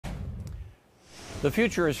The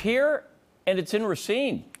future is here, and it's in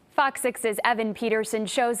Racine. Fox 6's Evan Peterson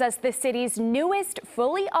shows us the city's newest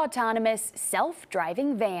fully autonomous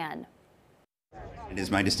self-driving van. It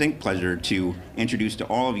is my distinct pleasure to introduce to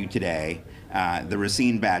all of you today the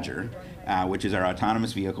Racine Badger, which is our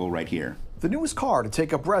autonomous vehicle right here. The newest car to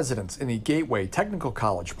take up residence in the Gateway Technical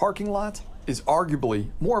College parking lot is arguably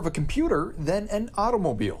more of a computer than an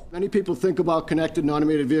automobile. Many people think about connected and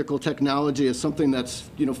automated vehicle technology as something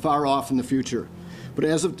that's, far off in the future. But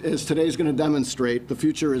as today's going to demonstrate, the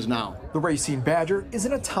future is now. The Racine Badger is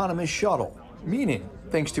an autonomous shuttle, meaning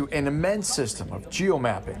thanks to an immense system of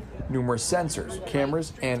geomapping, numerous sensors,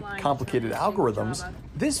 cameras, and complicated algorithms,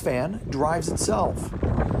 this van drives itself.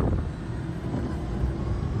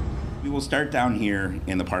 We will start down here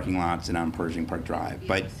in the parking lots and on Pershing Park Drive,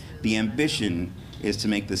 but the ambition is to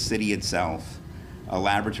make the city itself a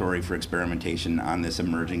laboratory for experimentation on this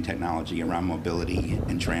emerging technology around mobility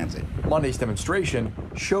and transit. Monday's demonstration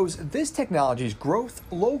shows this technology's growth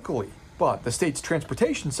locally, but the state's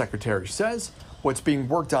transportation secretary says what's being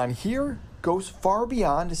worked on here goes far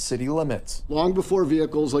beyond city limits. Long before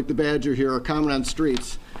vehicles like the Badger here are common on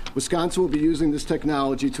streets, Wisconsin will be using this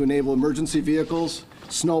technology to enable emergency vehicles,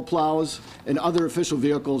 snow plows, and other official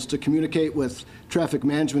vehicles to communicate with traffic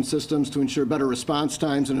management systems to ensure better response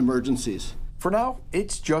times in emergencies. For now,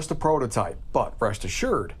 it's just a prototype, but rest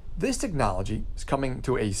assured, this technology is coming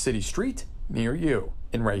to a city street near you.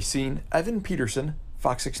 In Racine, Evan Peterson,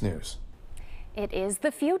 Fox 6 News. It is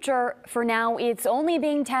the future. For now, it's only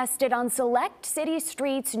being tested on select city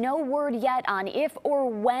streets. No word yet on if or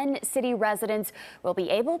when city residents will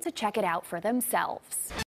be able to check it out for themselves.